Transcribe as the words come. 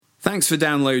Thanks for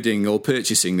downloading or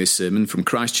purchasing this sermon from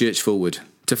Christ Church Fulwood.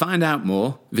 To find out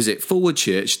more, visit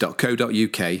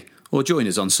fulwoodchurch.co.uk or join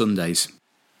us on Sundays.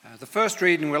 The first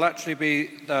reading will actually be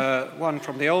one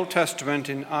from the Old Testament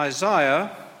in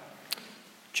Isaiah,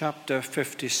 chapter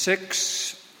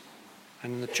 56,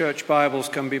 and the church Bibles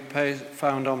can be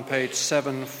found on page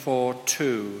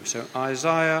 742. So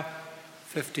Isaiah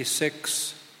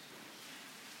 56,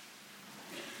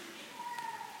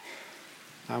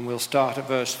 and we'll start at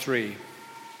verse 3.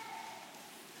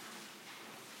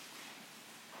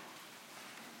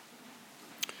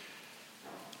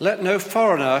 Let no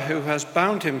foreigner who has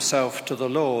bound himself to the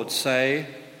Lord say,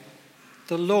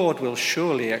 "The Lord will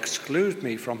surely exclude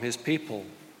me from his people."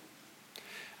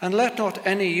 And let not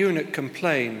any eunuch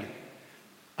complain,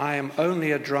 "I am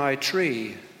only a dry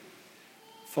tree."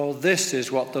 For this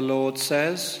is what the Lord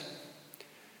says,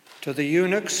 "To the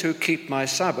eunuchs who keep my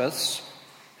Sabbaths,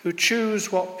 who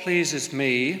choose what pleases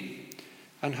me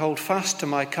and hold fast to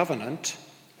my covenant,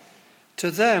 to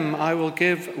them I will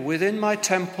give within my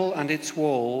temple and its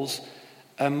walls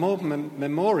a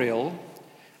memorial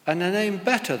and a name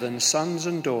better than sons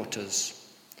and daughters.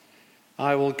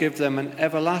 I will give them an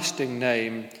everlasting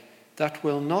name that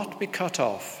will not be cut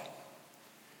off.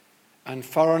 And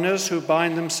foreigners who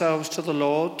bind themselves to the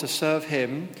Lord to serve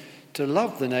him, to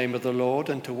love the name of the Lord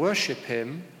and to worship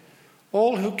him,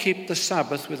 all who keep the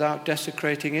Sabbath without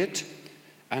desecrating it,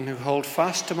 and who hold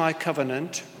fast to my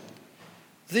covenant,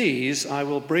 these I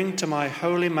will bring to my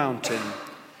holy mountain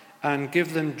and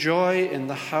give them joy in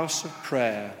the house of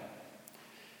prayer.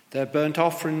 Their burnt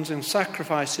offerings and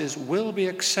sacrifices will be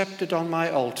accepted on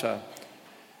my altar,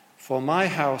 for my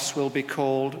house will be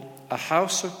called a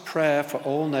house of prayer for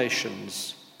all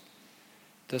nations.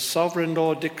 The sovereign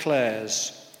Lord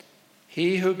declares,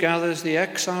 "He who gathers the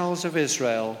exiles of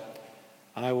Israel,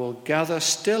 I will gather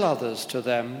still others to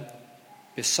them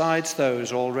besides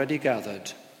those already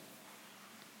gathered."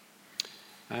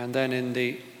 And then in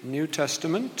the New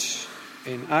Testament,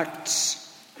 in Acts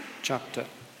chapter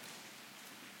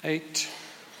 8,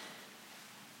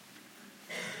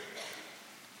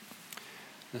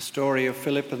 the story of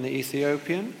Philip and the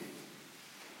Ethiopian.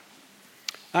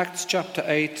 Acts chapter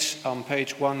 8 on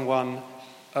page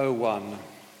 1101.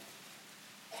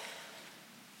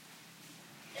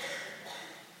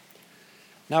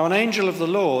 Now an angel of the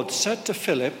Lord said to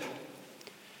Philip,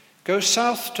 "Go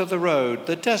south to the road,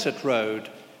 the desert road,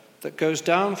 that goes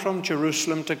down from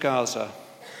Jerusalem to Gaza."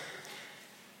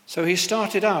 So he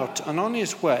started out, and on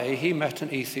his way he met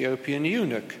an Ethiopian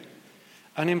eunuch,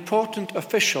 an important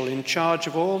official in charge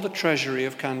of all the treasury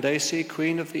of Candace,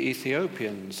 queen of the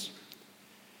Ethiopians.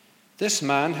 This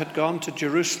man had gone to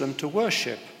Jerusalem to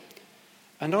worship,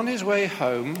 and on his way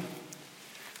home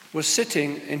was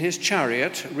sitting in his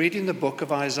chariot reading the book of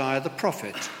Isaiah the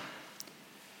prophet.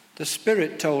 The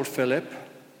Spirit told Philip,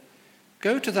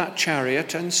 "Go to that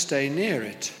chariot and stay near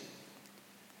it."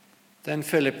 Then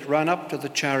Philip ran up to the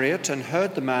chariot and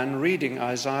heard the man reading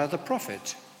Isaiah the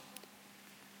prophet.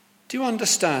 "Do you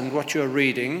understand what you are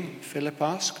reading?" Philip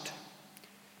asked.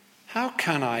 "How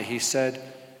can I," he said,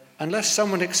 "unless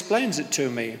someone explains it to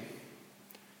me?"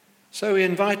 So he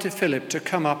invited Philip to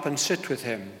come up and sit with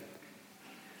him.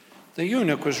 The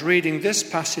eunuch was reading this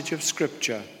passage of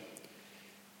Scripture.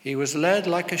 "He was led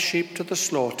like a sheep to the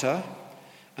slaughter,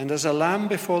 and as a lamb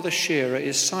before the shearer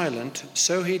is silent,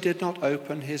 so he did not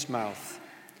open his mouth.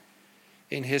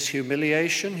 In his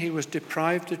humiliation he was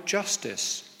deprived of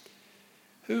justice.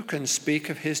 Who can speak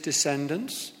of his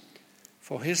descendants?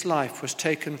 For his life was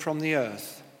taken from the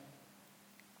earth."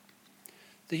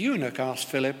 The eunuch asked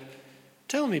Philip,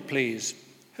 "Tell me, please,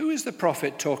 who is the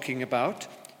prophet talking about,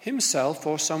 himself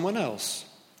or someone else?"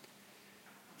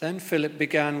 Then Philip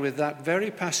began with that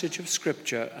very passage of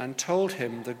Scripture and told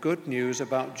him the good news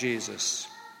about Jesus.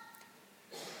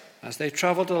 As they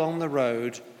traveled along the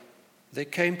road, they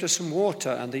came to some water,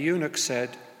 and the eunuch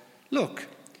said, "Look,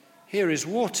 here is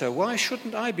water. Why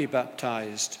shouldn't I be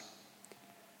baptized?"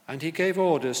 And he gave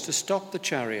orders to stop the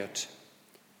chariot.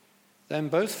 Then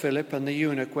both Philip and the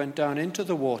eunuch went down into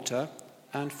the water,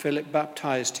 and Philip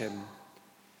baptized him.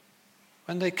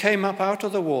 When they came up out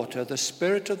of the water, the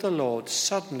Spirit of the Lord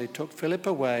suddenly took Philip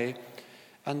away,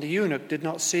 and the eunuch did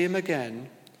not see him again,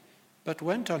 but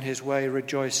went on his way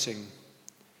rejoicing.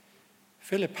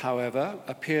 Philip, however,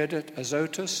 appeared at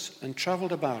Azotus and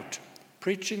travelled about,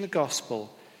 preaching the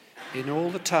gospel in all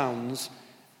the towns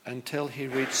until he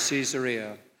reached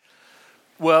Caesarea.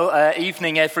 Well,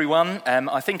 evening everyone.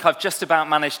 I think I've just about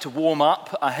managed to warm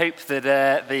up. I hope that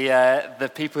the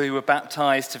people who were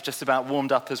baptised have just about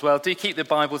warmed up as well. Do keep the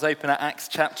Bibles open at Acts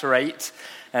chapter 8.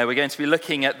 We're going to be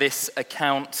looking at this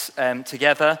account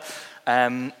together.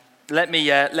 Let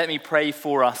me pray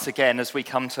for us again as we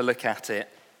come to look at it.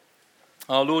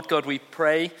 Our Lord God, we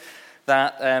pray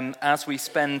that as we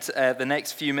spend the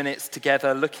next few minutes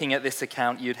together looking at this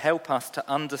account, you'd help us to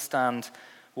understand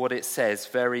what it says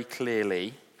very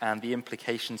clearly and the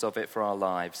implications of it for our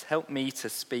lives. Help me to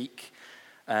speak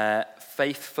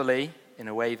faithfully in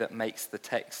a way that makes the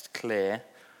text clear.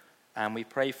 And we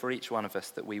pray for each one of us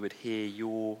that we would hear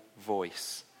your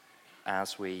voice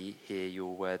as we hear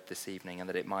your word this evening, and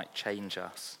that it might change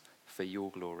us for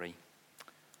your glory.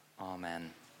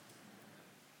 Amen.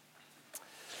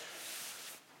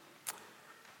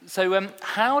 So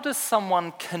how does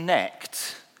someone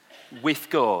connect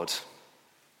with God?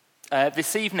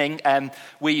 This evening,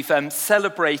 we've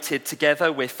celebrated together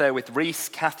with Reese,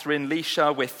 Catherine,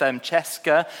 Leisha, with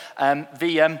Cheska,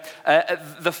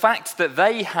 the fact that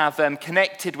they have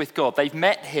connected with God. They've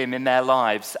met him in their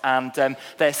lives, and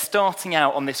they're starting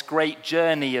out on this great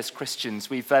journey as Christians.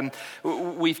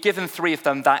 We've given three of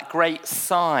them that great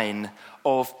sign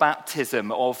of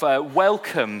baptism, of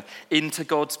welcome into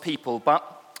God's people. But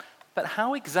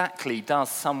how exactly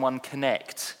does someone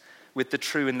connect with the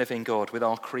true and living God, with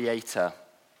our Creator?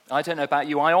 I don't know about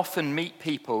you, I often meet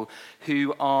people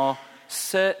who are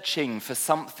searching for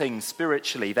something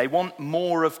spiritually. They want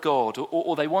more of God,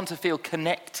 or they want to feel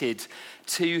connected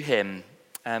to him.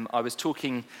 I was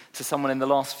talking to someone in the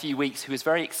last few weeks who was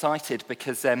very excited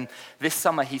because this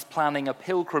summer he's planning a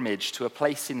pilgrimage to a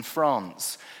place in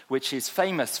France which is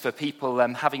famous for people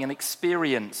having an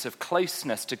experience of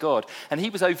closeness to God. And he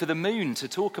was over the moon to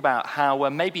talk about how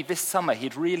maybe this summer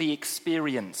he'd really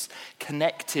experience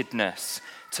connectedness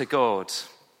to God.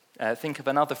 Think of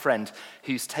another friend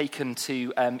who's taken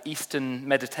to Eastern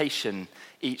meditation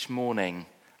each morning.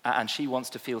 And she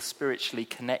wants to feel spiritually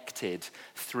connected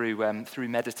through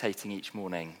meditating each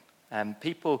morning.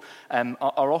 People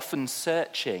are often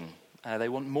searching. They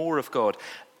want more of God.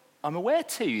 I'm aware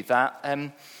too that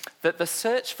the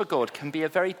search for God can be a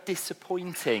very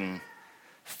disappointing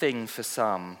thing for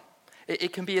some.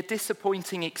 It can be a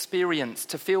disappointing experience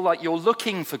to feel like you're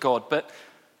looking for God, but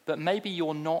maybe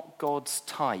you're not God's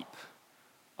type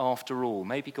after all.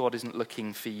 Maybe God isn't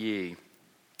looking for you.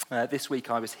 This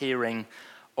week I was hearing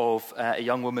of a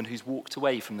young woman who's walked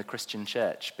away from the Christian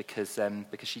church because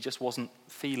she just wasn't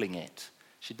feeling it.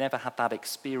 She'd never had that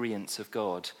experience of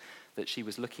God that she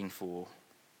was looking for.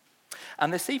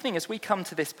 And this evening, as we come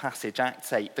to this passage,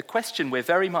 Acts 8, the question we're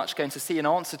very much going to see an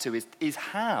answer to is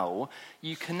how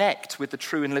you connect with the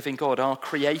true and living God, our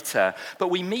Creator. But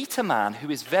we meet a man who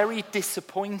is very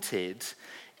disappointed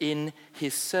in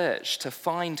his search to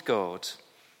find God.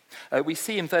 We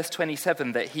see in verse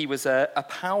 27 that he was a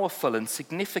powerful and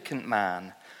significant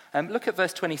man. Look at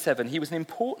verse 27. He was an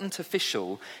important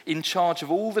official in charge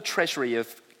of all the treasury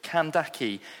of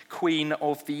Kandake, queen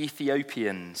of the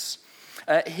Ethiopians.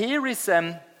 Here is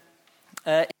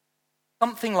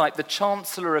something like the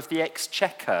Chancellor of the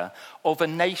Exchequer of a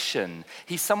nation.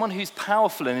 He's someone who's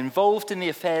powerful and involved in the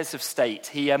affairs of state.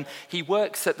 He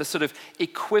works at the sort of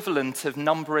equivalent of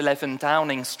number 11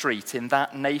 Downing Street in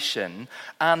that nation.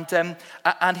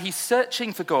 And he's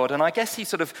searching for God. And I guess he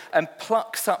sort of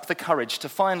plucks up the courage to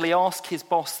finally ask his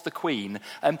boss, the Queen,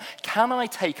 can I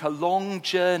take a long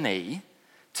journey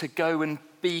to go and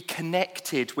be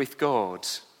connected with God?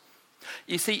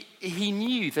 You see, he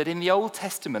knew that in the Old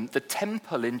Testament, the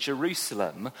temple in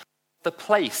Jerusalem, the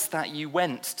place that you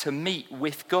went to meet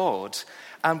with God.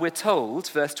 And we're told,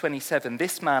 verse 27,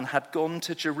 this man had gone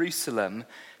to Jerusalem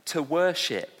to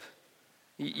worship.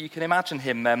 You can imagine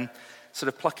him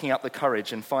sort of plucking up the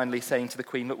courage and finally saying to the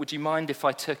Queen, look, would you mind if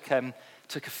I took a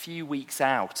few weeks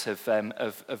out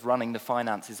of running the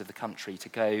finances of the country to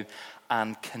go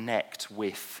and connect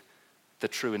with the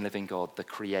true and living God, the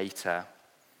Creator?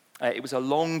 It was a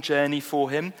long journey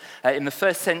for him. In the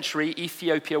first century,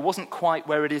 Ethiopia wasn't quite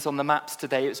where it is on the maps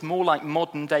today. It was more like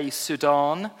modern-day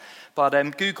Sudan.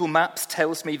 But Google Maps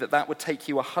tells me that would take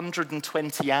you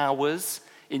 120 hours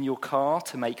in your car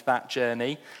to make that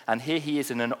journey. And here he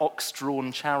is in an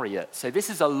ox-drawn chariot. So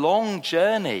this is a long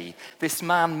journey this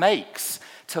man makes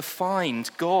to find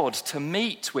God, to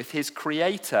meet with his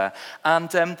Creator.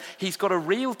 And he's got a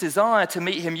real desire to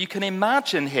meet him. You can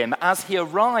imagine him as he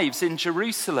arrives in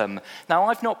Jerusalem. Now,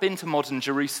 I've not been to modern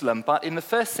Jerusalem, but in the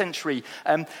first century,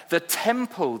 the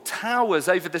temple towers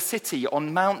over the city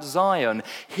on Mount Zion.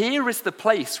 Here is the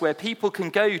place where people can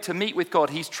go to meet with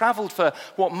God. He's traveled for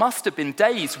what must have been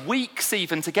days, weeks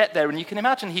even, to get there. And you can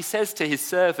imagine he says to his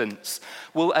servants,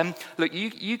 well, look,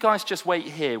 you guys just wait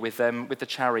here with the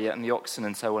chariot and the oxen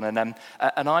and so on, and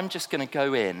I'm just going to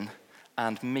go in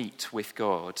and meet with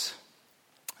God.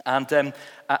 And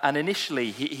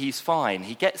initially, he's fine.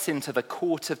 He gets into the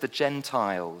court of the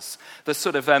Gentiles, the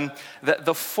sort of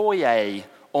the foyer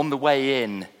on the way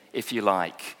in, if you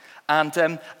like.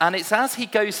 And it's as he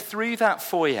goes through that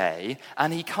foyer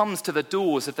and he comes to the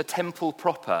doors of the temple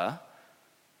proper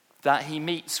that he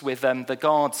meets with the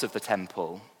guards of the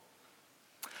temple.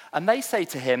 And they say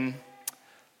to him,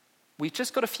 "We've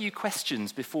just got a few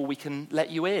questions before we can let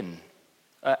you in."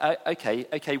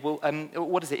 Okay, well,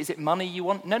 what is it? Is it money you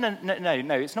want?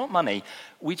 No, it's not money.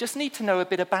 We just need to know a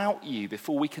bit about you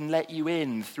before we can let you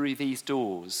in through these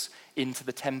doors into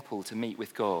the temple to meet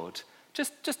with God.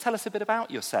 Just tell us a bit about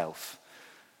yourself.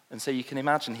 And so you can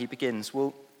imagine he begins,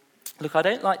 "Well, look, I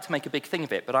don't like to make a big thing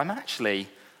of it, but I'm actually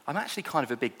kind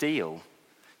of a big deal.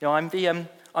 You know,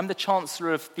 I'm the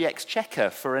Chancellor of the Exchequer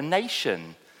for a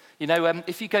nation. You know,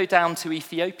 if you go down to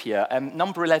Ethiopia,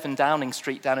 number 11 Downing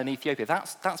Street down in Ethiopia,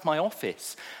 that's my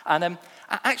office. And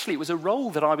actually, it was a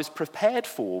role that I was prepared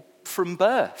for from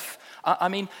birth. I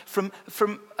mean,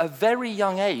 from a very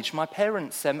young age, my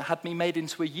parents had me made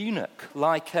into a eunuch,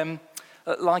 like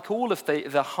all of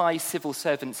the high civil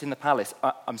servants in the palace."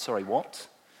 I'm sorry, what?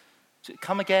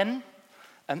 Come again?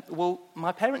 Well,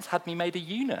 my parents had me made a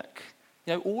eunuch.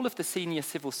 You know, all of the senior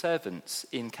civil servants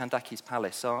in Candace's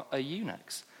palace are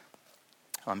eunuchs.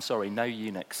 "I'm sorry, no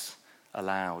eunuchs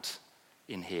allowed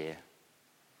in here."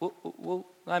 Well,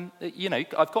 you know,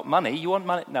 I've got money. You want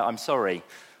money? No, I'm sorry.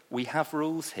 We have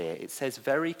rules here. It says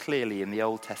very clearly in the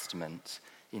Old Testament,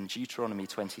 in Deuteronomy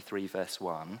 23, verse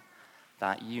 1,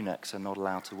 that eunuchs are not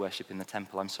allowed to worship in the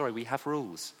temple. I'm sorry, we have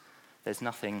rules. There's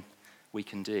nothing we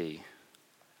can do.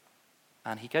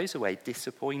 And he goes away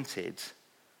disappointed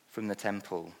from the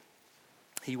temple.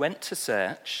 He went to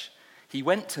search. He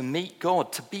went to meet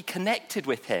God, to be connected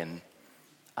with him,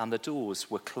 and the doors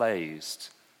were closed.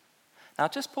 Now,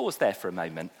 just pause there for a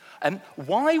moment.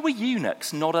 Why were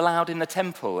eunuchs not allowed in the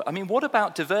temple? I mean, what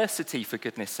about diversity, for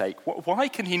goodness sake? Why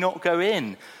can he not go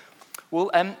in?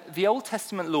 Well, the Old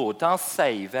Testament law does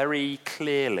say very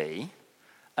clearly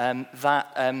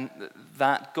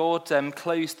that God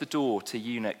closed the door to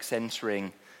eunuchs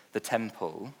entering the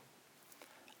temple.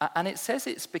 And it says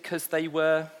it's because they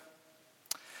were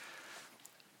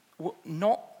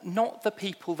not the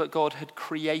people that God had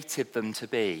created them to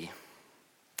be.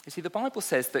 You see, the Bible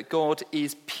says that God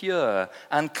is pure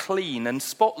and clean and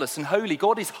spotless and holy.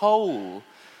 God is whole.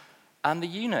 And the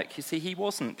eunuch, you see, he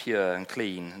wasn't pure and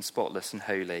clean and spotless and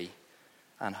holy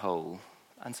and whole.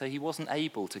 And so he wasn't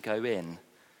able to go in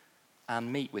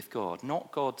and meet with God.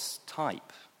 Not God's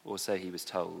type, or so he was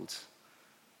told.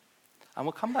 And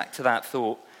we'll come back to that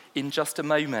thought in just a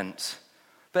moment.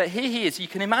 But here he is. You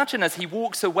can imagine as he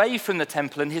walks away from the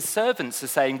temple and his servants are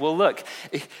saying, "Well, look,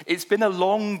 it's been a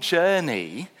long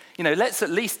journey. You know, let's at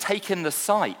least take in the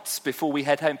sights before we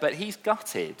head home." But he's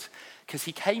gutted because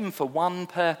he came for one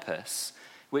purpose,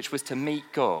 which was to meet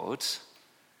God.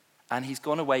 And he's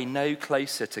gone away no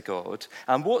closer to God.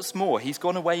 And what's more, he's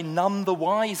gone away none the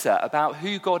wiser about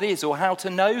who God is or how to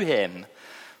know him.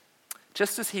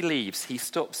 Just as he leaves, he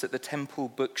stops at the temple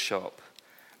bookshop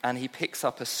and he picks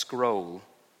up a scroll.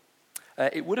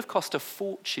 It would have cost a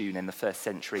fortune in the first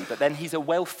century, but then he's a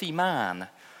wealthy man.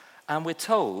 And we're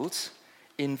told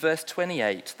in verse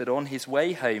 28 that on his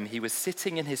way home, he was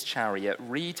sitting in his chariot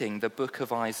reading the book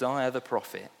of Isaiah the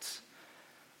prophet.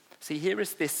 See, here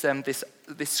is this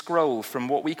scroll from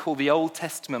what we call the Old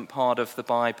Testament part of the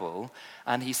Bible,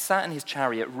 and he sat in his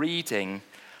chariot reading,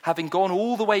 having gone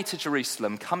all the way to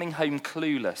Jerusalem, coming home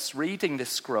clueless, reading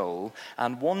this scroll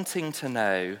and wanting to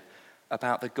know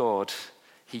about the God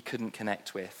he couldn't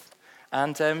connect with.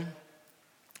 And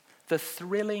the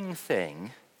thrilling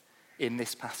thing in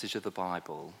this passage of the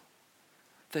Bible,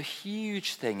 the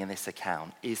huge thing in this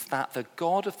account, is that the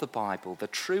God of the Bible, the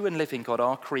true and living God,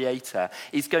 our Creator,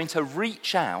 is going to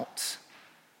reach out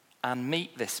and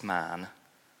meet this man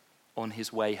on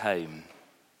his way home.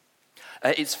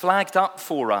 It's flagged up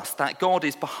for us that God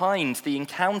is behind the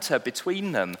encounter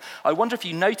between them. I wonder if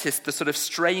you noticed the sort of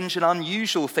strange and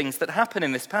unusual things that happen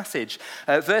in this passage.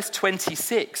 Verse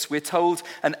 26, we're told,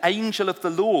 "An angel of the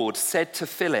Lord said to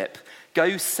Philip,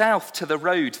 'Go south to the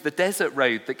road, the desert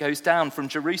road that goes down from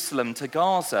Jerusalem to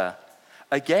Gaza.'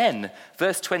 Again,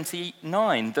 verse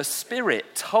 29, the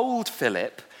Spirit told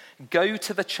Philip, 'Go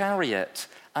to the chariot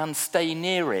and stay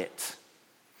near it.'"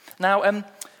 Now,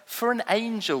 for an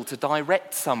angel to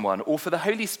direct someone, or for the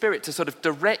Holy Spirit to sort of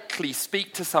directly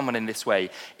speak to someone in this way,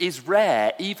 is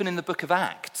rare, even in the book of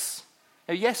Acts.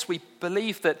 Now, yes, we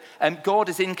believe that God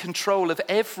is in control of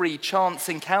every chance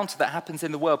encounter that happens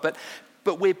in the world, but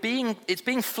it's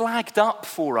being flagged up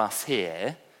for us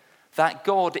here that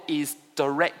God is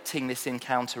directing this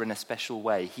encounter in a special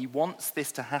way. He wants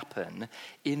this to happen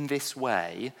in this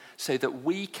way so that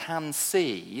we can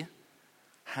see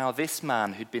how this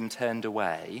man who'd been turned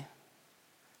away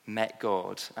met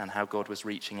God and how God was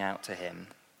reaching out to him.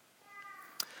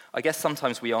 I guess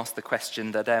sometimes we ask the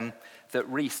question that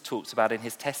Reese talks about in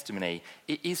his testimony.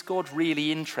 Is God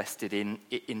really interested in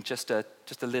just a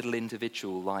little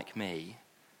individual like me?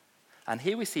 And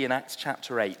here we see in Acts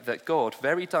chapter 8 that God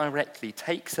very directly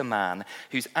takes a man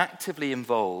who's actively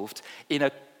involved in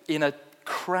a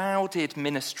crowded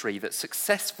ministry that's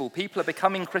successful. People are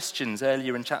becoming Christians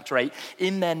earlier in chapter 8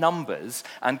 in their numbers,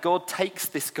 and God takes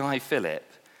this guy Philip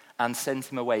and sends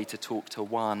him away to talk to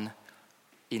one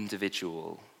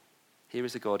individual. Here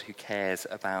is a God who cares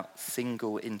about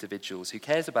single individuals, who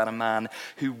cares about a man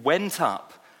who went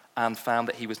up and found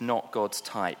that he was not God's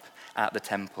type at the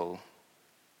temple.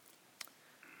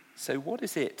 So what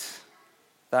is it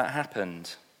that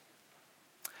happened?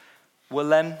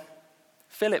 Well,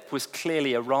 Philip was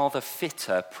clearly a rather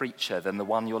fitter preacher than the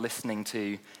one you're listening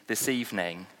to this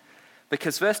evening.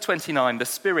 Because verse 29, the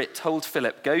Spirit told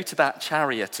Philip, go to that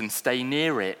chariot and stay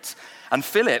near it. And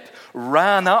Philip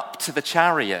ran up to the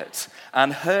chariot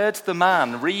and heard the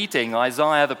man reading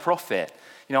Isaiah the prophet.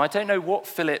 I don't know what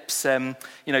Philip's,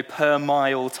 per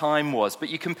mile time was, but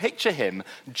you can picture him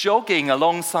jogging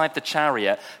alongside the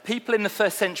chariot. People in the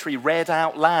first century read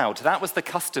out loud. That was the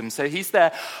custom. So he's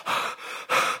there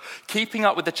keeping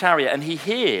up with the chariot, and he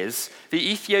hears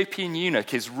the Ethiopian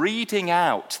eunuch is reading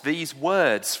out these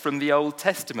words from the Old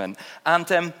Testament.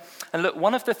 And look,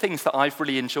 one of the things that I've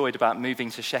really enjoyed about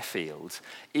moving to Sheffield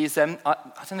is, I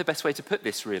don't know the best way to put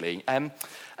this really,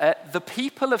 the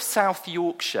people of South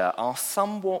Yorkshire are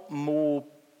somewhat more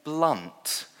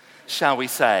blunt, shall we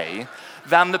say,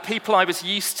 than the people I was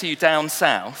used to down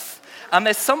south. And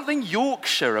there's something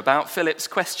Yorkshire about Philip's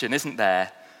question, isn't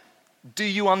there? Do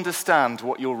you understand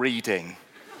what you're reading?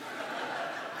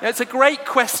 It's a great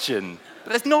question,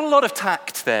 but there's not a lot of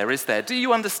tact there, is there? Do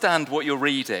you understand what you're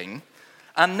reading?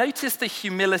 And notice the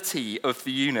humility of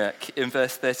the eunuch in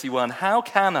verse 31. How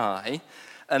can I,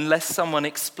 unless someone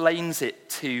explains it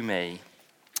to me?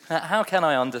 How can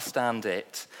I understand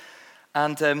it?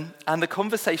 And the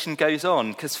conversation goes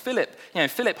on because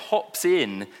Philip hops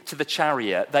in to the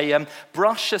chariot. They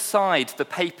brush aside the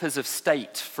papers of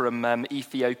state from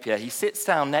Ethiopia. He sits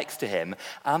down next to him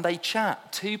and they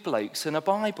chat, two blokes and a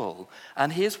Bible.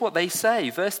 And here's what they say.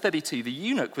 Verse 32, the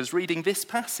eunuch was reading this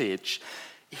passage.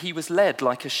 He was led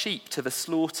like a sheep to the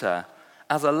slaughter.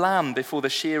 As a lamb before the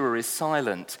shearer is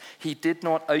silent, he did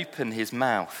not open his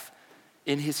mouth.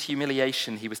 In his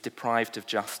humiliation, he was deprived of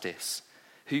justice.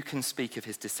 Who can speak of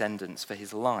his descendants? For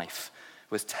his life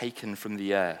was taken from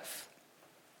the earth.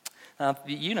 Now,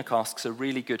 the eunuch asks a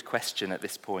really good question at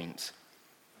this point.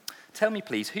 Tell me,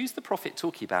 please, who's the prophet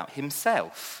talking about,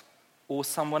 himself or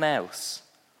someone else?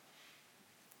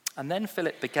 And then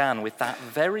Philip began with that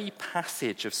very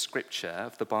passage of scripture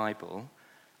of the Bible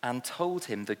and told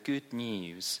him the good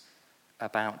news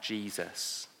about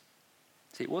Jesus.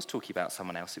 See, it was talking about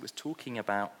someone else. It was talking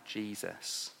about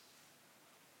Jesus.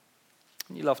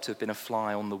 You'd love to have been a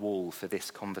fly on the wall for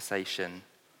this conversation.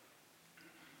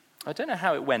 I don't know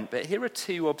how it went, but here are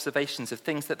two observations of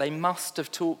things that they must have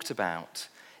talked about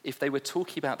if they were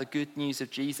talking about the good news of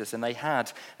Jesus and they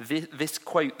had this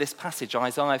quote, this passage,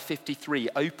 Isaiah 53,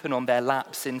 open on their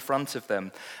laps in front of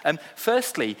them.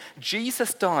 Firstly,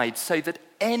 Jesus died so that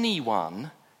anyone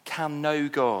can know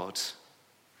God.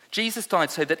 Jesus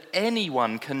died so that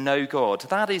anyone can know God.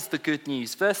 That is the good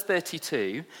news. Verse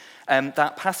 32,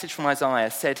 that passage from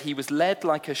Isaiah said he was led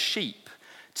like a sheep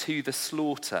to the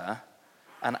slaughter,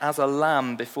 and as a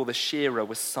lamb before the shearer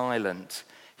was silent,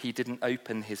 he didn't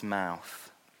open his mouth.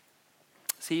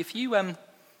 See, if you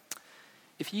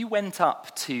went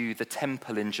up to the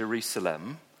temple in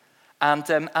Jerusalem, and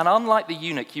unlike the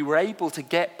eunuch, you were able to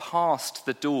get past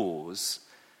the doors,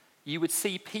 you would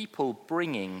see people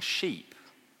bringing sheep,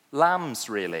 lambs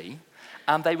really,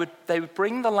 and they would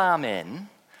bring the lamb in,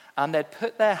 and they'd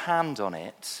put their hand on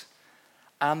it,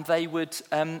 and they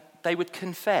would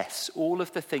confess all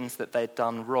of the things that they'd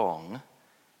done wrong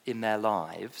in their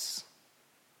lives,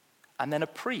 and then a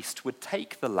priest would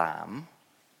take the lamb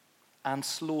and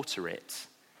slaughter it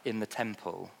in the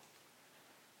temple.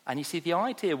 And you see, the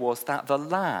idea was that the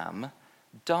lamb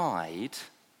died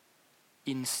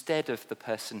instead of the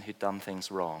person who'd done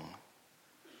things wrong.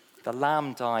 The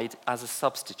lamb died as a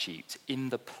substitute in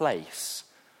the place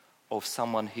of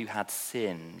someone who had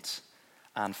sinned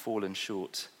and fallen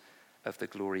short of the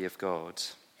glory of God.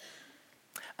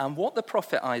 And what the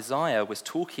prophet Isaiah was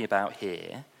talking about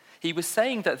here He was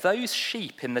saying that those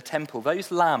sheep in the temple,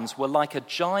 those lambs, were like a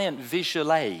giant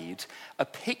visual aid, a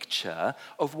picture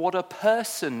of what a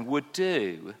person would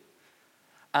do.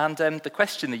 And the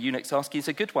question the eunuch's asking is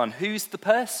a good one. Who's the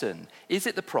person? Is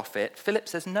it the prophet? Philip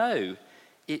says, no,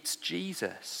 it's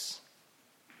Jesus.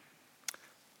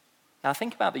 Now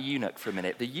think about the eunuch for a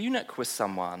minute. The eunuch was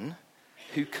someone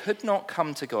who could not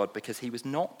come to God because he was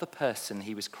not the person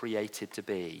he was created to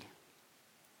be.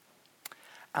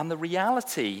 And the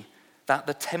reality that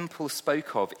the temple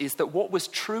spoke of is that what was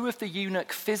true of the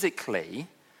eunuch physically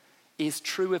is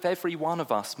true of every one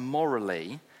of us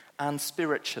morally and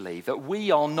spiritually, that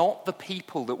we are not the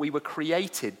people that we were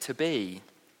created to be.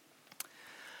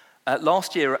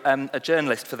 Last year, a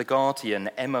journalist for The Guardian,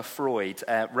 Emma Freud,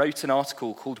 wrote an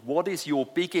article called "What is Your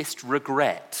Biggest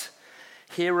Regret?"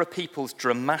 Here are people's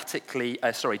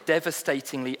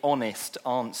devastatingly honest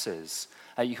answers.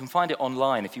 You can find it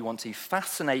online if you want to.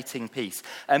 Fascinating piece.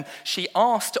 She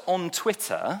asked on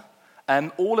Twitter,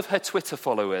 all of her Twitter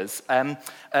followers,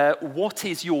 what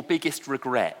is your biggest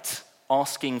regret?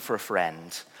 Asking for a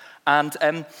friend.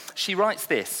 And she writes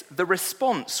this: the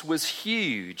response was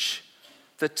huge.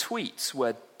 The tweets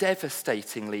were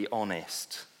devastatingly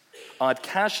honest. I'd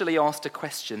casually asked a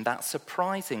question that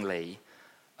surprisingly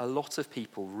a lot of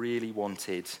people really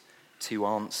wanted to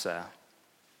answer.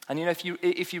 And you know,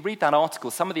 if you read that article,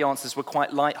 some of the answers were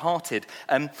quite light-hearted.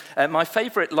 My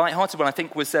favourite light-hearted one, I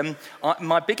think, was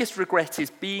my biggest regret is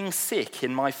being sick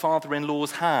in my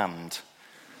father-in-law's hand.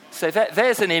 So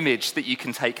there's an image that you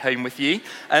can take home with you.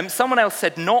 Someone else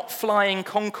said not flying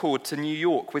Concorde to New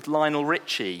York with Lionel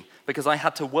Richie because I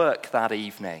had to work that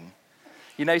evening.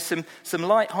 You know, some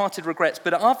light-hearted regrets,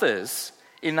 but others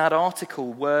in that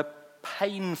article were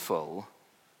painful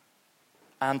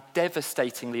and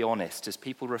devastatingly honest as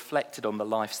people reflected on the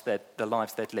lives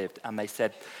they'd lived, and they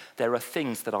said, there are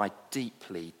things that I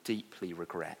deeply, deeply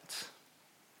regret.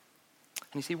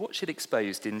 And you see, what she'd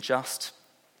exposed in just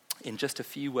a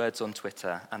few words on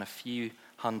Twitter and a few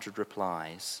hundred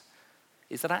replies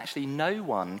is that actually no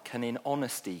one can in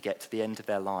honesty get to the end of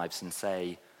their lives and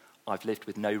say, I've lived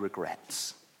with no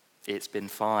regrets. It's been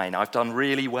fine. I've done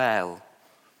really well.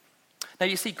 Now,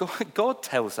 you see, God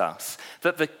tells us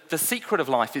that the secret of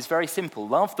life is very simple.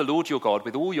 Love the Lord your God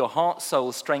with all your heart,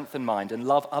 soul, strength, and mind, and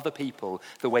love other people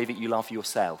the way that you love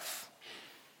yourself.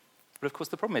 But of course,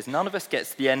 the problem is none of us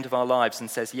gets to the end of our lives and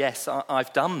says, yes,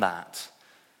 I've done that.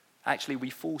 Actually, we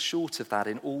fall short of that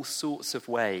in all sorts of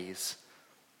ways.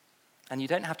 And you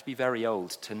don't have to be very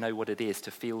old to know what it is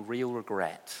to feel real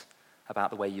regret about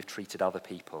the way you've treated other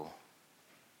people.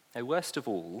 Now, worst of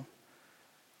all,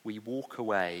 we walk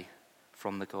away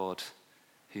from the God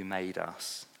who made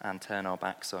us and turn our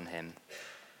backs on him.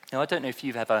 Now, I don't know if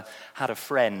you've ever had a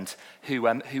friend who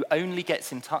only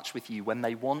gets in touch with you when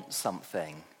they want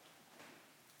something.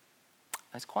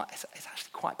 It's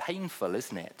actually quite painful,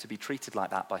 isn't it, to be treated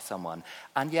like that by someone?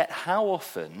 And yet, how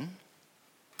often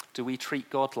do we treat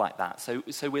God like that?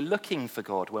 So we're looking for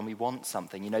God when we want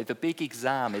something. You know, the big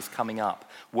exam is coming up.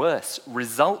 Worse,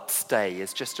 results day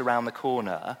is just around the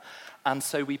corner. And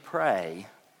so we pray.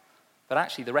 But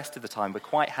actually, the rest of the time, we're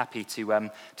quite happy to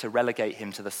relegate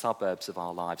him to the suburbs of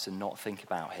our lives and not think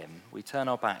about him. We turn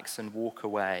our backs and walk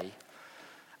away.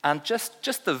 And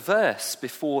just the verse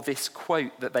before this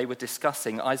quote that they were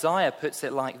discussing, Isaiah puts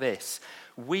it like this: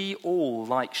 we all,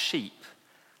 like sheep,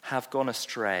 have gone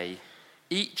astray,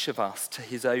 each of us to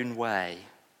his own way.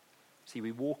 See,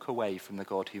 we walk away from the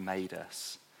God who made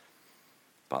us.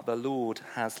 But the Lord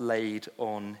has laid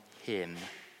on him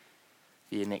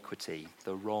the iniquity,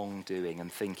 the wrongdoing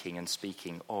and thinking and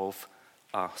speaking of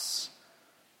us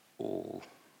all.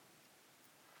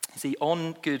 See,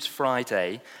 on Good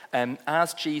Friday,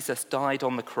 as Jesus died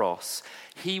on the cross,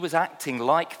 he was acting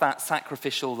like that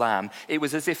sacrificial lamb. It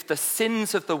was as if the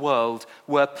sins of the world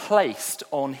were placed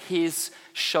on his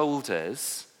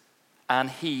shoulders, and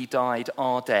he died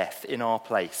our death in our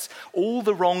place. All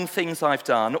the wrong things I've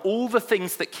done, all the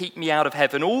things that keep me out of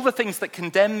heaven, all the things that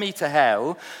condemn me to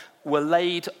hell were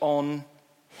laid on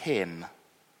him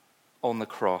on the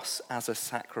cross as a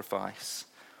sacrifice.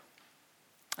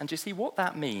 And you see, what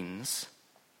that means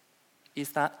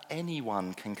is that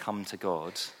anyone can come to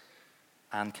God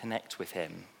and connect with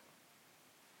him.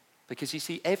 Because you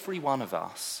see, every one of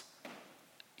us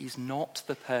is not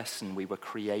the person we were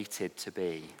created to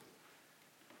be.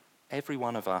 Every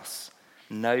one of us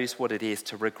knows what it is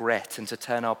to regret and to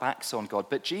turn our backs on God.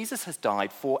 But Jesus has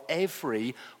died for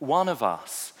every one of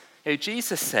us. You know,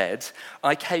 Jesus said,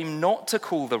 I came not to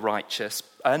call the righteous,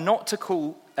 I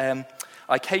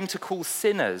came to call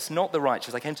sinners, not the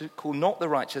righteous. I came to call not the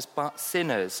righteous, but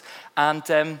sinners.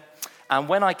 And And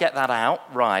when I get that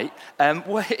out right,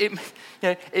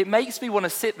 it makes me want to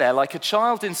sit there like a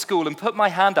child in school and put my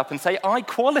hand up and say, I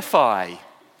qualify.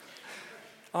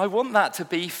 I want that to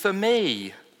be for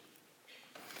me.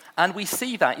 And we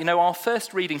see that, our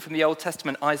first reading from the Old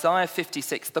Testament, Isaiah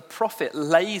 56, the prophet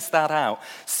lays that out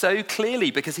so clearly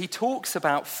because he talks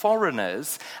about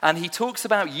foreigners and he talks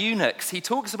about eunuchs. He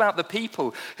talks about the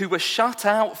people who were shut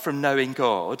out from knowing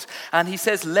God. And he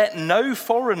says, let no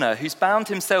foreigner who's bound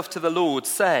himself to the Lord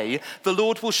say, the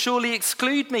Lord will surely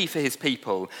exclude me for his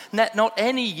people. Let not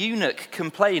any eunuch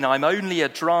complain, I'm only a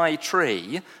dry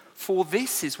tree, for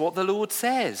this is what the Lord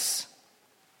says.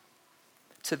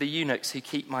 To the eunuchs who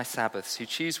keep my Sabbaths, who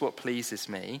choose what pleases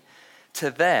me,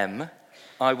 to them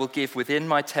I will give within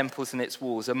my temples and its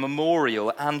walls a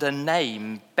memorial and a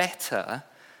name better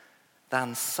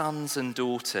than sons and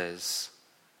daughters.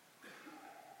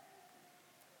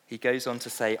 He goes on to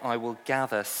say, I will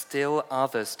gather still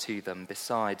others to them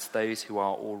besides those who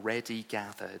are already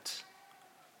gathered.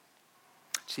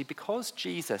 See, because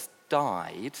Jesus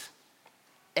died,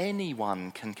 anyone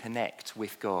can connect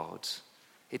with God.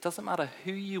 It doesn't matter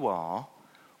who you are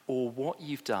or what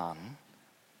you've done.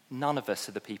 None of us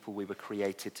are the people we were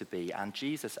created to be. And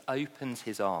Jesus opens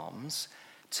his arms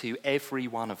to every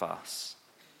one of us.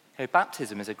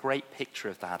 Baptism is a great picture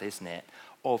of that, isn't it?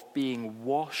 Of being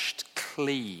washed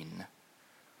clean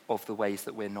of the ways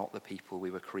that we're not the people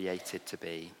we were created to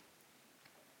be.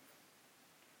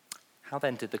 How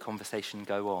then did the conversation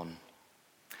go on?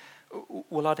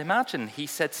 Well, I'd imagine he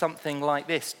said something like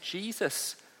this.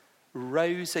 Jesus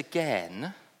rose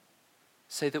again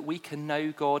so that we can know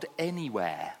God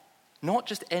anywhere. Not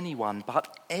just anyone,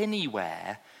 but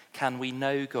anywhere can we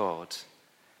know God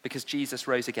because Jesus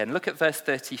rose again. Look at verse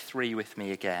 33 with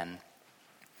me again.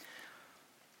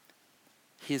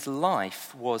 His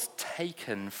life was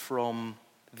taken from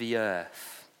the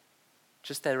earth.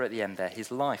 Just there at the end there,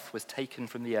 his life was taken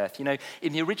from the earth.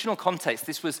 In the original context,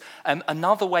 this was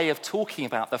another way of talking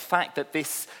about the fact that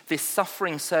this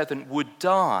suffering servant would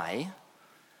die.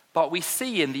 But we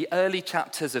see in the early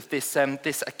chapters of this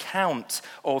account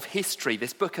of history,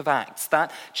 this book of Acts,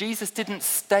 that Jesus didn't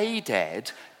stay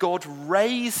dead. God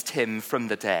raised him from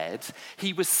the dead.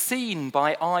 He was seen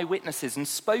by eyewitnesses and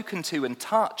spoken to and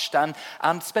touched and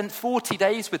spent 40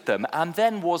 days with them and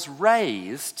then was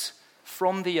raised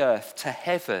from the earth to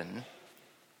heaven.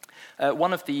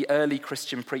 One of the early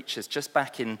Christian preachers, just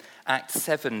back in Acts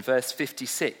 7, verse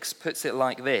 56, puts it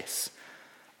like this.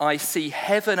 I see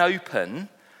heaven open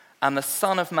and the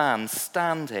Son of Man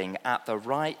standing at the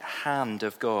right hand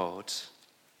of God.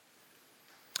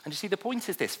 And you see, the point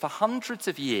is this. For hundreds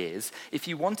of years, if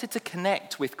you wanted to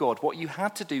connect with God, what you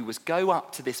had to do was go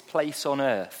up to this place on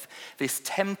earth, this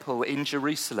temple in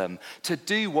Jerusalem, to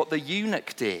do what the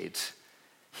eunuch did.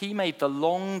 He made the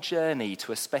long journey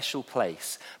to a special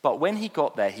place. But when he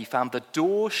got there, he found the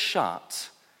door shut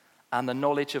and the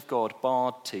knowledge of God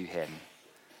barred to him.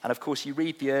 And of course, you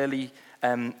read the early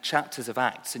chapters of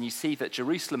Acts and you see that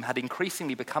Jerusalem had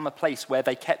increasingly become a place where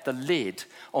they kept the lid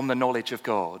on the knowledge of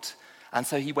God. And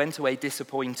so he went away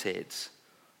disappointed.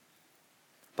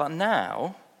 But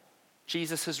now,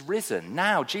 Jesus has risen.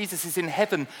 Now, Jesus is in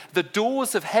heaven. The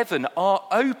doors of heaven are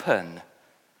open.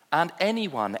 And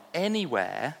anyone,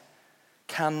 anywhere,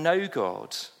 can know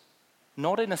God,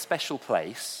 not in a special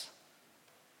place,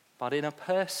 but in a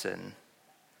person,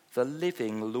 the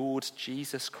living Lord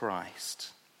Jesus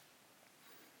Christ.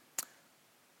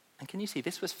 And can you see,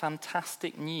 this was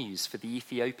fantastic news for the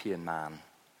Ethiopian man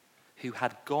who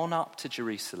had gone up to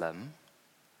Jerusalem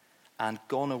and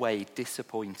gone away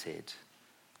disappointed,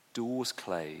 doors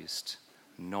closed,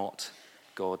 not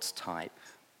God's type.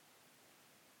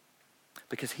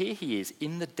 Because here he is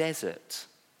in the desert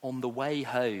on the way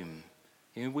home.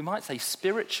 We might say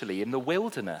spiritually in the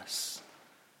wilderness.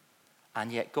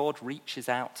 And yet God reaches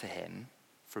out to him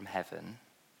from heaven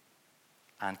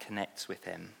and connects with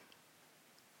him.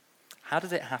 How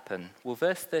does it happen? Well,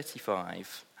 verse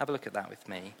 35, have a look at that with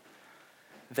me.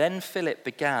 Then Philip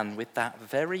began with that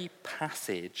very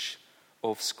passage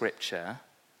of Scripture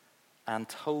and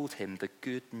told him the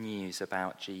good news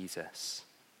about Jesus.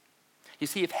 You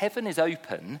see, if heaven is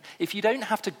open, if you don't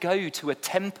have to go to a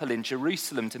temple in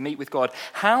Jerusalem to meet with God,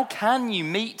 how can you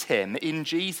meet him in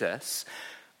Jesus?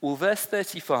 Well, verse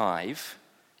 35,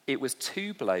 it was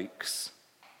 2 blokes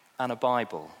and a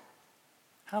Bible.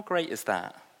 How great is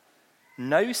that?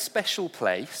 No special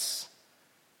place,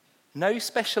 no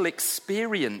special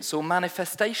experience or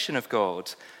manifestation of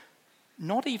God,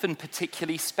 not even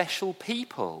particularly special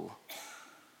people,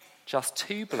 just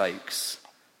 2 blokes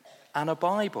and a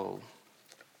Bible.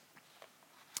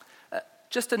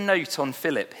 Just a note on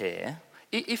Philip here.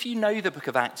 If you know the book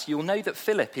of Acts, you'll know that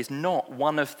Philip is not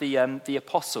one of the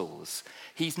apostles.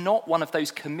 He's not one of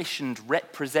those commissioned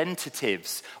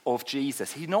representatives of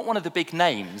Jesus. He's not one of the big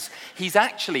names. He's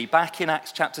actually, back in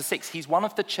Acts chapter 6, he's one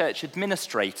of the church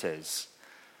administrators.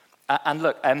 And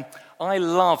look, I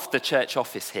love the church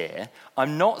office here.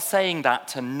 I'm not saying that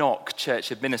to knock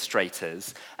church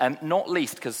administrators, not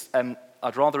least because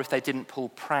I'd rather if they didn't pull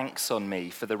pranks on me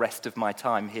for the rest of my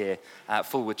time here at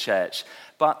Fulwood Church.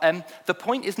 But the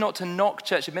point is not to knock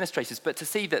church administrators, but to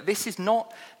see that this is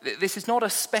not a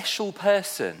special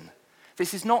person.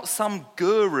 This is not some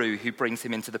guru who brings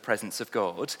him into the presence of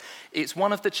God. It's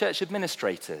one of the church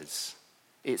administrators.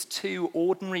 It's two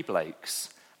ordinary blokes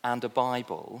and a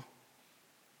Bible,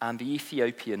 and the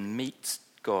Ethiopian meets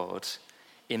God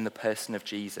in the person of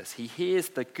Jesus. He hears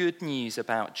the good news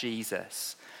about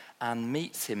Jesus and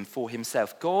meets him for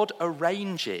himself. God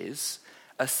arranges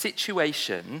a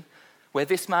situation where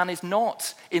this man is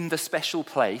not in the special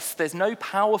place. There's no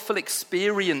powerful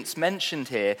experience mentioned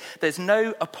here. There's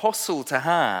no apostle to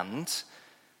hand.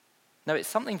 No, it's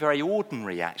something very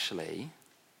ordinary, actually.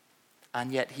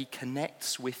 And yet he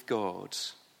connects with God.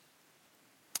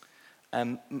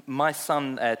 My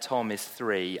son, Tom, is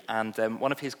 3, and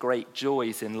one of his great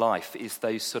joys in life is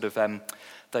those sort of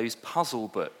those puzzle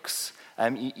books.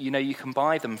 You can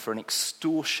buy them for an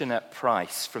extortionate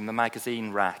price from the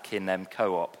magazine rack in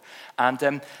Co-op. And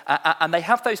they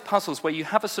have those puzzles where you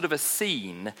have a sort of a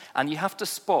scene and you have to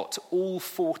spot all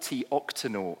 40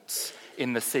 octonauts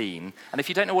in the scene. And if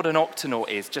you don't know what an octonaut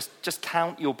is, just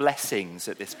count your blessings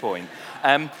at this point.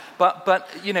 But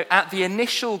at the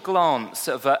initial glance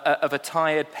of a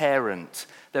tired parent,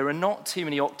 there are not too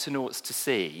many octonauts to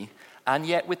see. And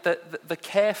yet with the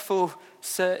careful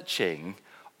searching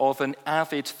of an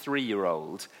avid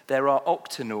 3-year-old, there are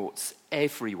octonauts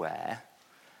everywhere.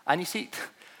 And you see,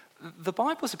 the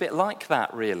Bible's a bit like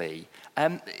that, really.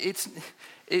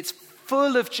 It's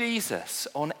full of Jesus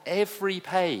on every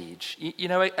page.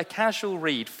 A casual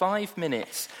read, 5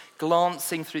 minutes,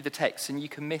 glancing through the text, and you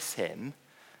can miss him.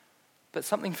 But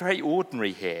something very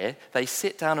ordinary here. They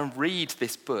sit down and read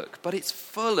this book, but it's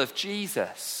full of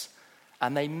Jesus.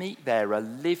 And they meet there a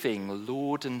living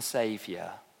Lord and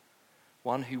Saviour,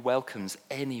 one who welcomes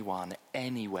anyone,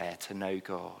 anywhere to know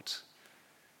God.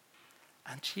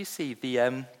 And do you see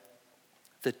the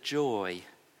joy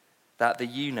that the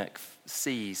eunuch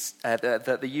sees, that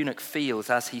the eunuch feels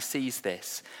as he sees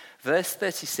this? Verse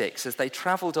 36, as they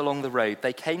travelled along the road,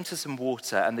 they came to some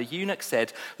water, and the eunuch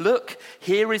said, "Look,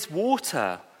 here is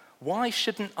water. Why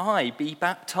shouldn't I be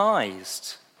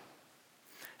baptized?"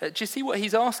 Do you see what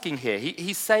he's asking here?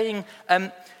 He's saying,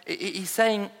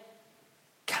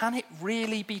 can it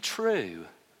really be true?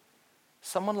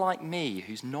 Someone like me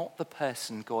who's not the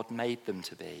person God made them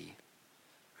to be.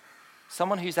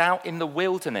 Someone who's out in the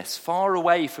wilderness, far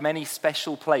away from any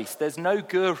special place. There's no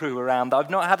guru around. I've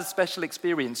not had a special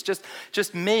experience,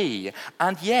 just me.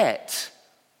 And yet,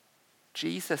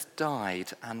 Jesus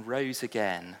died and rose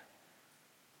again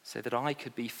so that I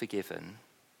could be forgiven,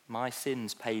 my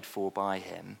sins paid for by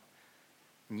him,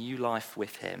 new life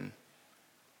with him.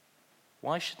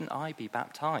 Why shouldn't I be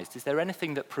baptized? Is there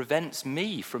anything that prevents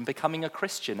me from becoming a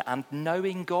Christian and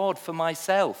knowing God for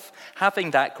myself,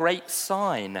 having that great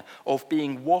sign of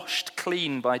being washed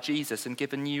clean by Jesus and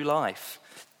given new life?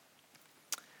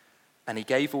 And he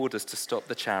gave orders to stop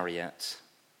the chariot.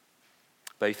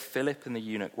 Both Philip and the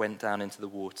eunuch went down into the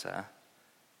water,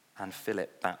 and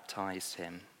Philip baptized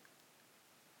him.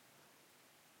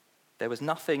 There was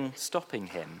nothing stopping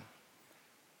him.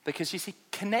 Because you see,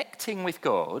 connecting with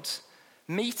God,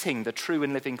 meeting the true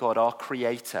and living God, our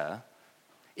Creator,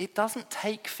 it doesn't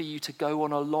take for you to go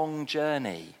on a long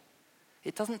journey.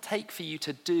 It doesn't take for you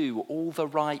to do all the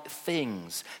right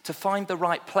things, to find the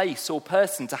right place or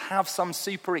person, to have some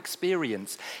super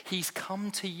experience. He's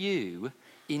come to you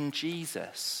in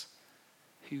Jesus,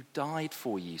 who died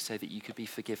for you so that you could be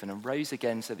forgiven and rose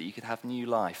again so that you could have new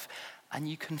life. And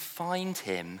you can find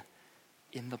him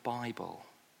in the Bible.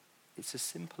 It's as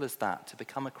simple as that, to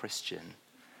become a Christian.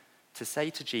 To say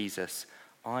to Jesus,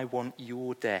 I want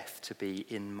your death to be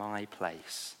in my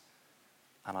place,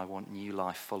 and I want new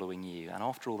life following you. And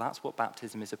after all, that's what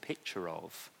baptism is a picture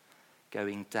of.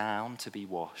 Going down to be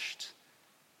washed,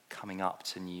 coming up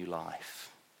to new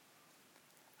life.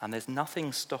 And there's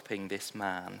nothing stopping this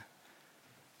man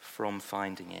from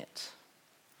finding it.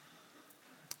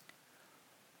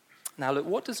 Now look,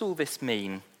 what does all this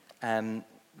mean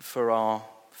for our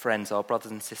friends, our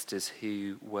brothers and sisters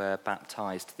who were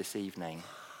baptized this evening?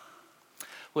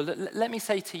 Well, let me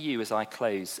say to you as I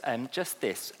close just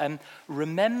this.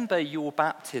 Remember your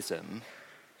baptism.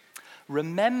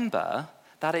 Remember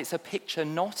that it's a picture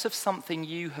not of something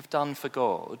you have done for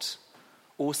God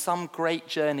or some great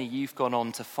journey you've gone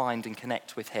on to find and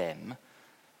connect with him,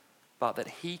 but that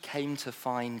he came to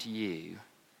find you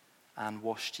and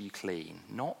washed you clean,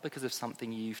 not because of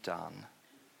something you've done,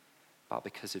 but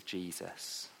because of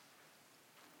Jesus.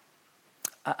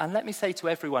 And let me say to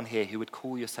everyone here who would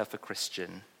call yourself a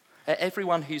Christian,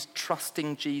 everyone who's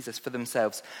trusting Jesus for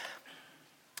themselves,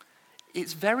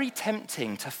 it's very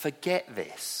tempting to forget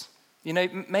this. You know,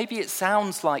 maybe it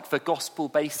sounds like the gospel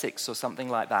basics or something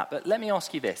like that, but let me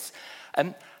ask you this.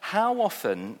 How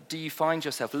often do you find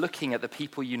yourself looking at the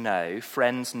people you know,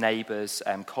 friends, neighbours,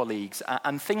 colleagues,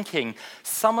 and thinking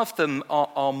some of them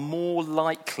are more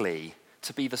likely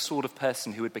to be the sort of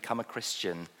person who would become a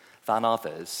Christian than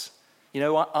others? You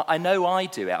know I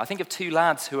do it. I think of two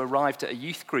lads who arrived at a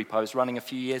youth group I was running a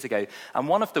few years ago, and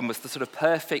one of them was the sort of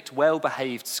perfect,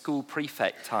 well-behaved school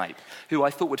prefect type who I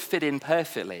thought would fit in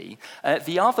perfectly.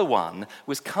 The other one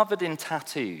was covered in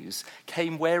tattoos,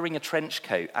 came wearing a trench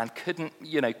coat, and couldn't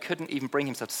even bring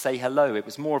himself to say hello. It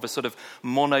was more of a sort of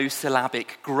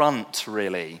monosyllabic grunt,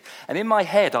 really. And in my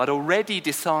head, I'd already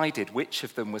decided which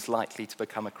of them was likely to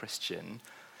become a Christian.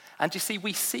 And you see,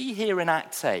 we see here in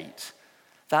Acts 8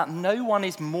 that no one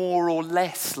is more or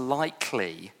less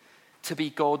likely to be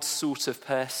God's sort of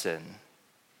person.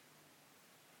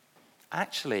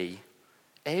 Actually,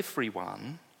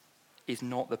 everyone is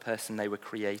not the person they were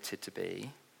created to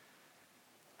be,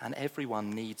 and everyone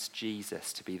needs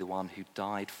Jesus to be the one who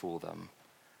died for them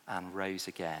and rose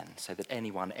again, so that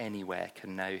anyone anywhere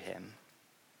can know him.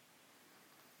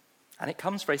 And it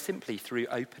comes very simply through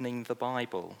opening the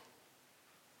Bible.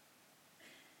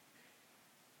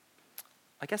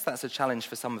 I guess that's a challenge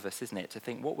for some of us, isn't it? To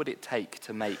think, what would it take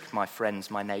to make my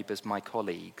friends, my neighbours, my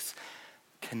colleagues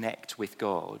connect with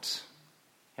God?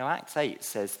 You know, Acts 8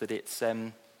 says that it's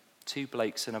two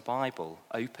blokes and a Bible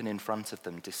open in front of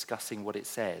them, discussing what it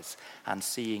says and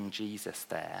seeing Jesus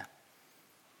there.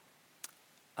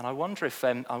 And I wonder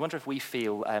if we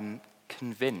feel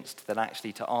convinced that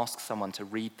actually to ask someone to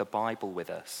read the Bible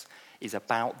with us is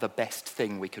about the best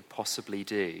thing we could possibly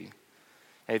do.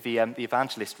 The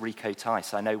evangelist Rico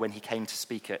Tice, I know when he came to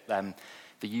speak at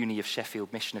the Uni of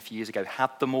Sheffield Mission a few years ago,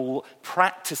 had them all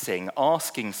practicing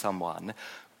asking someone,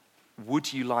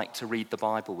 would you like to read the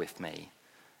Bible with me?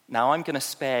 Now, I'm going to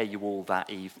spare you all that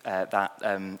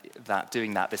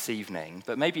doing that this evening,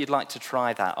 but maybe you'd like to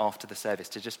try that after the service,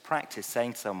 to just practice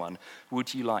saying to someone,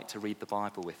 would you like to read the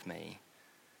Bible with me?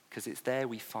 Because it's there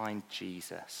we find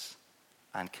Jesus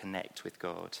and connect with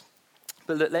God.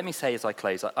 But look, let me say as I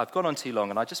close, I've gone on too long,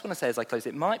 and I just want to say as I close,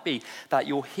 it might be that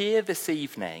you're here this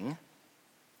evening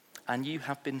and you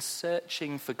have been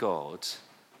searching for God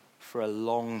for a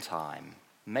long time.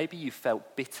 Maybe you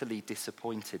felt bitterly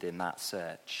disappointed in that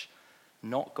search.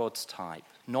 Not God's type,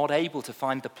 not able to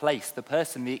find the place, the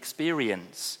person, the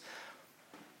experience.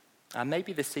 And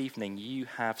maybe this evening you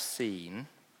have seen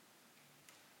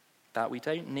that we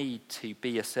don't need to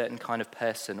be a certain kind of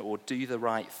person or do the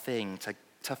right thing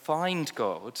to find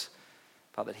God,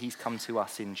 but that he's come to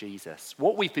us in Jesus.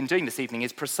 What we've been doing this evening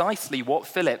is precisely what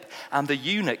Philip and the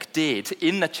eunuch did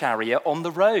in the chariot on the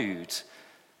road.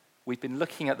 We've been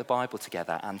looking at the Bible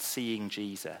together and seeing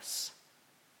Jesus.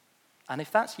 And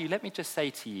if that's you, let me just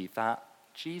say to you that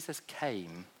Jesus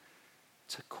came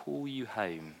to call you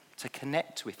home, to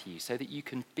connect with you so that you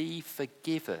can be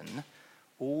forgiven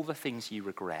all the things you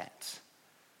regret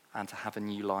and to have a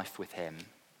new life with him.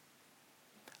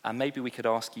 And maybe we could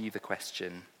ask you the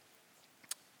question,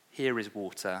 here is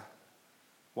water,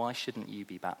 why shouldn't you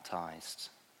be baptized?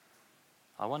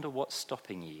 I wonder what's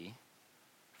stopping you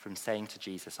from saying to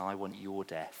Jesus, I want your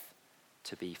death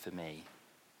to be for me.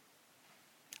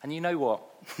 And you know what?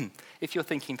 If you're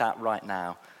thinking that right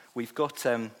now, we've got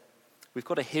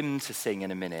a hymn to sing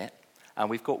in a minute, and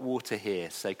we've got water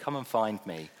here, so come and find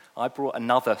me. I brought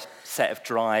another set of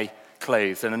dry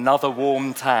clothes and another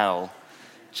warm towel,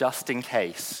 just in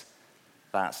case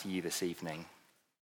that's you this evening.